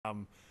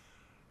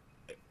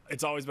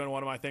It's always been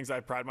one of my things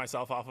I pride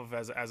myself off of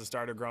as a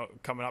starter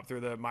coming up through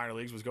the minor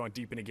leagues was going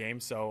deep into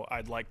games. So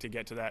I'd like to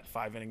get to that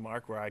 5-inning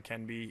mark where I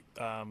can be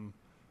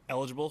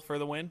eligible for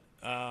the win.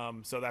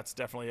 So that's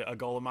definitely a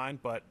goal of mine.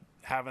 But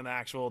having the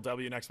actual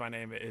W next to my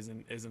name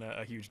isn't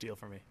a huge deal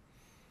for me.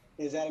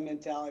 Is that a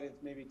mentality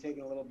that's maybe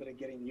taking a little bit of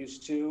getting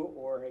used to,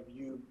 or have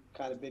you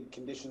kind of been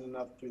conditioned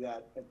enough through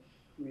that at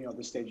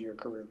this stage of your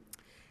career?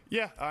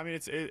 Yeah, I mean,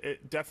 it's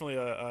definitely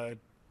a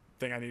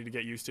thing I need to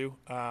get used to.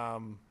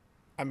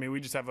 I mean,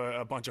 we just have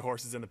a bunch of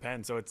horses in the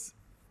pen, so it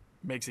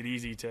makes it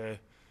easy to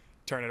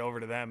turn it over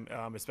to them,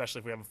 especially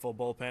if we have a full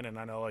bullpen. And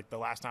I know, like, the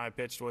last time I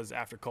pitched was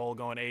after Cole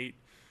going 8.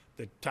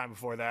 The time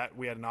before that,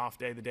 we had an off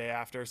day the day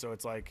after, so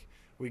it's like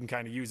we can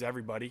kind of use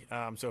everybody.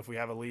 So if we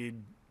have a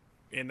lead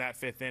in that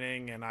 5th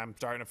inning and I'm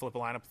starting to flip a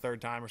lineup a 3rd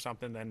time or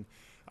something, then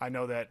I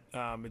know that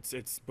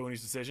it's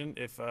Booney's decision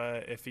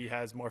if he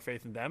has more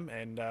faith in them,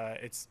 and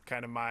it's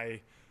kind of my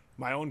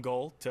own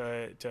goal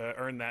to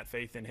earn that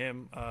faith in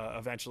him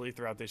eventually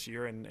throughout this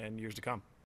year and years to come.